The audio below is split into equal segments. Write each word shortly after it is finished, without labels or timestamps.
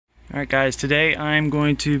Alright guys, today I'm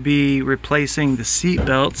going to be replacing the seat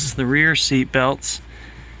belts, the rear seat belts,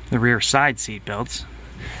 the rear side seat belts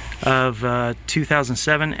of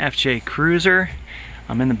 2007 FJ Cruiser.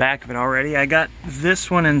 I'm in the back of it already. I got this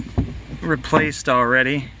one replaced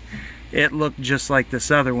already. It looked just like this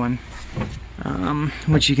other one,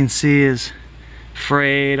 which you can see is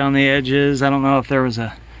frayed on the edges. I don't know if there was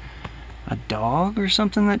a dog or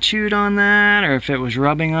something that chewed on that, or if it was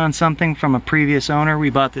rubbing on something from a previous owner. We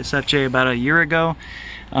bought this FJ about a year ago,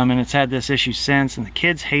 and it's had this issue since, and the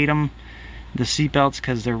kids hate them, the seat belts,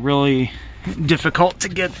 because they're really difficult to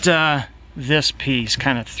get this piece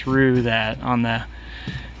kind of through that on the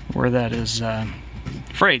where that is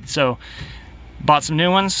frayed. So bought some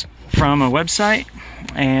new ones from a website,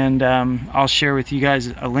 and I'll share with you guys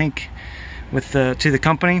a link with to the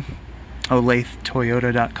company,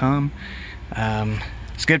 olathe-toyota.com.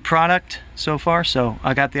 It's a good product so far, so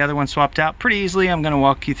I got the other one swapped out pretty easily. I'm going to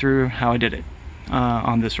walk you through how I did it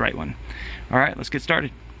on this right one. Alright, let's get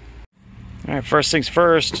started. Alright, first things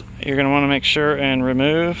first, you're going to want to make sure and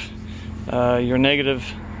remove your negative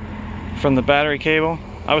from the battery cable.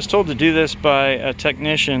 I was told to do this by a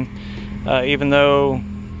technician, even though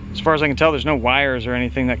as far as I can tell there's no wires or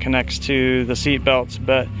anything that connects to the seat belts,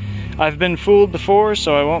 but I've been fooled before,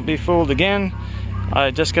 so I won't be fooled again. I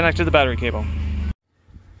disconnected the battery cable.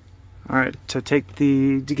 Alright,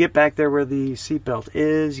 to get back there where the seat belt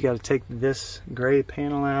is, you got to take this gray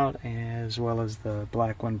panel out as well as the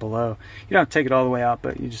black one below. You don't have to take it all the way out,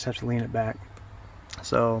 but you just have to lean it back.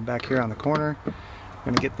 So back here on the corner, I'm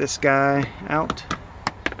going to get this guy out,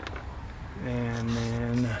 and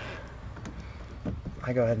then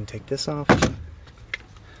I go ahead and take this off.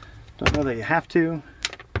 Don't know that you have to.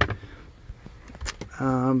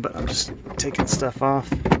 But I'm just taking stuff off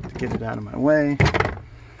to get it out of my way.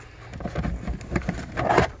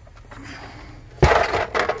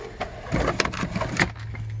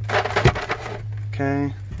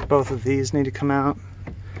 Okay, both of these need to come out.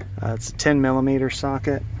 It's a 10mm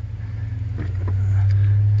socket.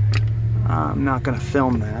 I'm not going to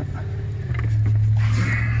film that.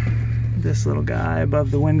 This little guy above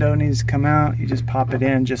the window needs to come out. You just pop it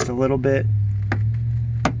in just a little bit,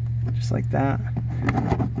 just like that.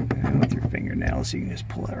 And with your fingernails, you can just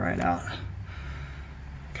pull it right out.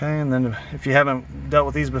 Okay, and then if you haven't dealt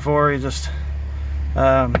with these before, you just,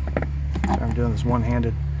 I'm doing this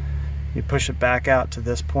one-handed, you push it back out to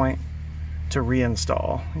this point to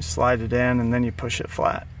reinstall. You slide it in and then you push it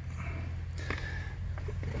flat.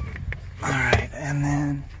 Alright, and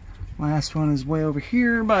then last one is way over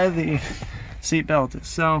here by the seat belt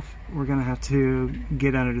itself. We're gonna have to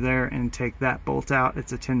get under there and take that bolt out.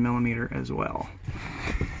 It's a 10mm as well.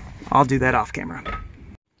 I'll do that off camera.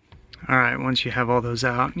 Alright, once you have all those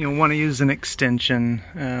out, you'll want to use an extension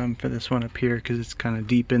for this one up here because it's kind of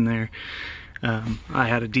deep in there. I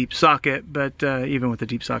had a deep socket, but even with a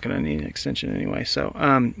deep socket I need an extension anyway. So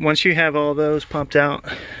once you have all those popped out,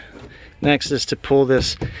 next is to pull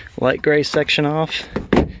this light gray section off.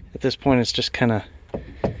 At this point it's just kind of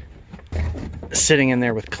sitting in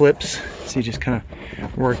there with clips, so you just kind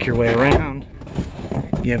of work your way around.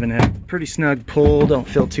 You have a pretty snug pull, don't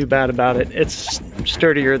feel too bad about it. It's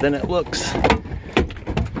sturdier than it looks.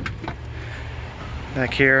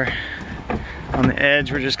 Back here on the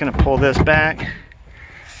edge, we're just going to pull this back.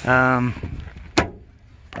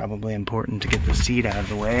 Probably important to get the seat out of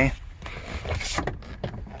the way.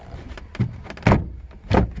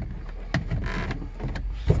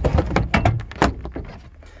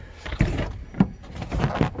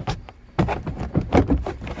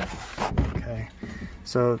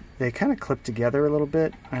 So they kind of clip together a little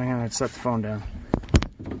bit. I'm going to set the phone down.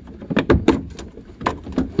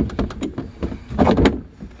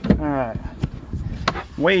 Alright.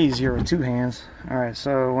 Way easier with two hands. Alright,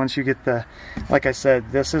 so once you get the, like I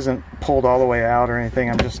said, this isn't pulled all the way out or anything.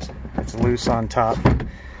 It's loose on top.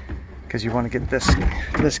 Because you want to get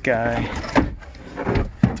this guy to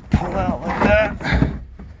pull out like that.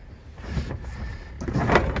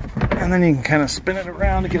 And then you can kind of spin it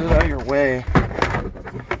around to get it out of your way.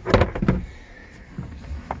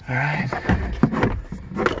 Alright,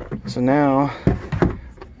 so now I'm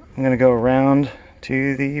going to go around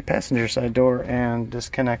to the passenger side door and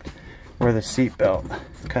disconnect where the seat belt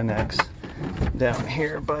connects down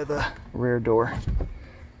here by the rear door.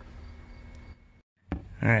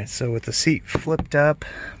 Alright, so with the seat flipped up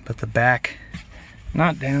but the back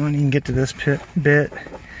not down, you can get to this bit.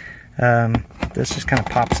 This just kind of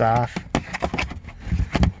pops off,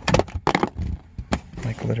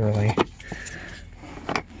 like literally.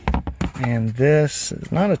 And this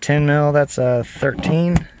is not a 10mm, that's a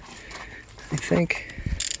 13, I think.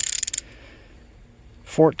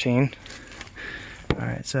 14.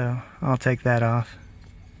 Alright, so I'll take that off.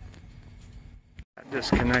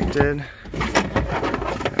 Disconnected.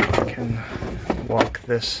 I can walk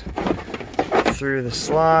this through the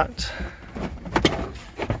slot.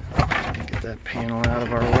 Get that panel out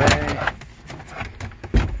of our way.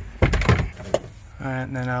 Alright,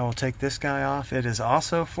 and then I will take this guy off. It is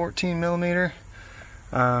also 14 millimeter.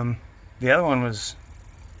 The other one was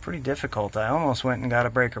pretty difficult. I almost went and got a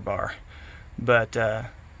breaker bar. But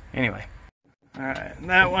anyway. Alright,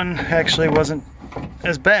 that one actually wasn't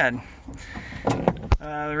as bad.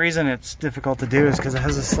 The reason it's difficult to do is because it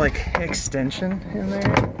has this like extension in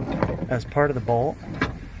there as part of the bolt.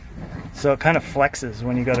 So it kind of flexes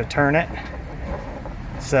when you go to turn it.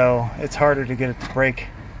 So it's harder to get it to break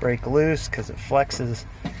loose because it flexes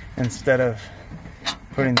instead of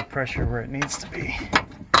putting the pressure where it needs to be.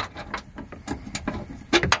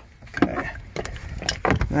 Okay.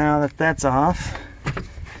 Now that that's off,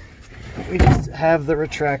 we just have the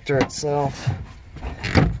retractor itself,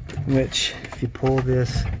 which if you pull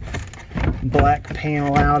this black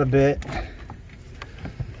panel out a bit,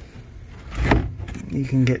 you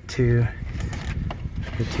can get to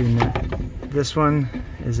the two nut. This one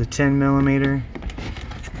is a 10 millimeter,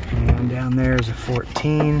 and down there is a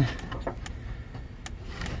 14.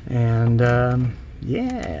 And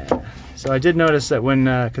yeah, so I did notice that when,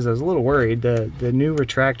 because I was a little worried, the new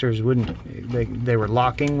retractors wouldn't, they were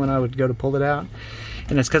locking when I would go to pull it out.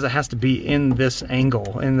 And it's because it has to be in this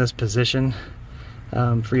angle, in this position,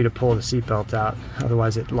 for you to pull the seatbelt out.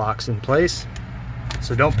 Otherwise it locks in place.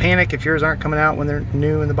 So don't panic if yours aren't coming out when they're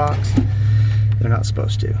new in the box. They're not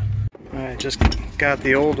supposed to. I just got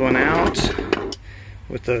the old one out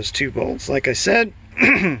with those two bolts. Like I said,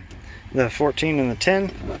 the 14 and the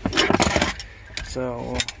 10. So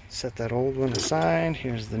we'll set that old one aside.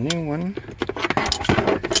 Here's the new one.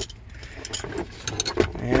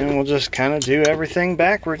 And we'll just kind of do everything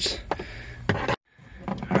backwards.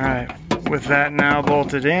 Alright, with that now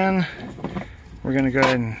bolted in, we're going to go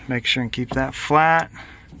ahead and make sure and keep that flat.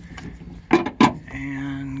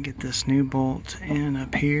 And get this new bolt in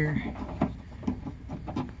up here.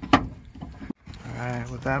 Alright,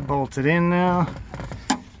 with that bolted in now,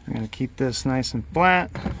 we're going to keep this nice and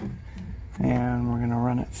flat. And we're going to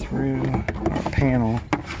run it through our panel.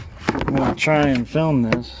 I'm going to try and film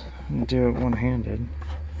this and do it one-handed.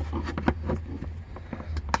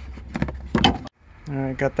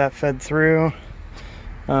 Alright, got that fed through.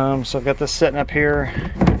 So I've got this sitting up here.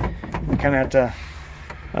 I kind of have to,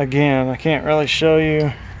 again, I can't really show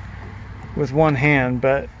you with one hand,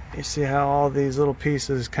 but you see how all these little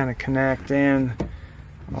pieces kind of connect in.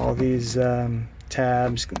 All these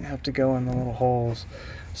tabs have to go in the little holes.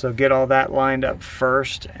 So get all that lined up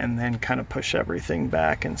first and then kind of push everything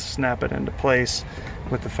back and snap it into place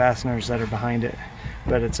with the fasteners that are behind it.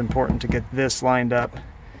 But it's important to get this lined up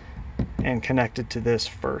and connected to this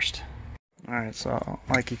first. Alright, so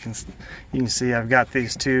like you can see, I've got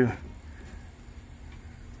these two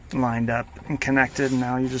lined up and connected, and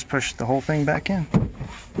now you just push the whole thing back in.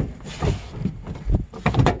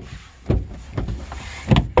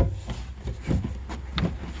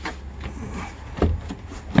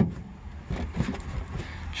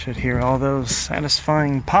 Should hear all those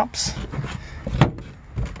satisfying pops.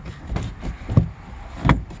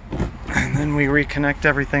 And then we reconnect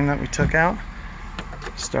everything that we took out,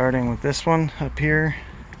 starting with this one up here.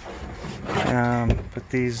 Put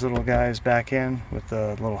these little guys back in with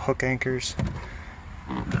the little hook anchors.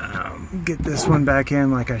 Get this one back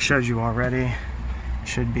in like I showed you already.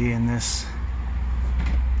 Should be in this,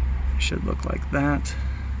 should look like that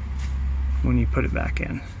when you put it back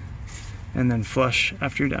in. And then flush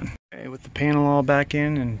after you're done. Okay, with the panel all back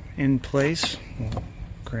in and in place, we'll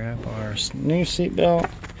grab our new seat belt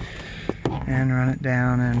and run it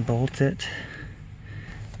down and bolt it.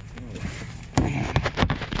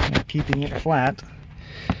 And keeping it flat,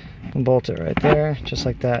 and bolt it right there, just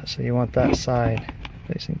like that. So you want that side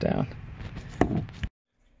facing down.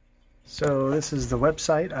 So this is the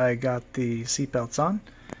website I got the seat belts on.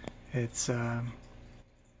 It's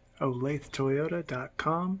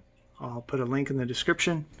olathe-toyota.com. I'll put a link in the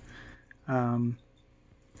description. And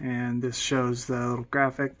this shows the little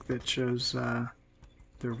graphic that shows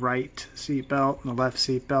the right seat belt and the left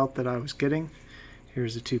seat belt that I was getting.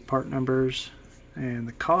 Here's the two part numbers and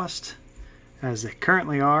the cost as they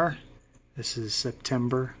currently are. This is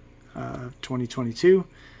September 2022.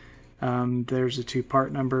 There's the two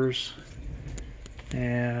part numbers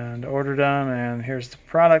and ordered them, and here's the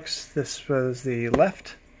products. This was the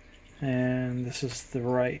left and this is the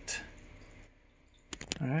right.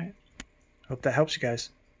 Alright, hope that helps you guys.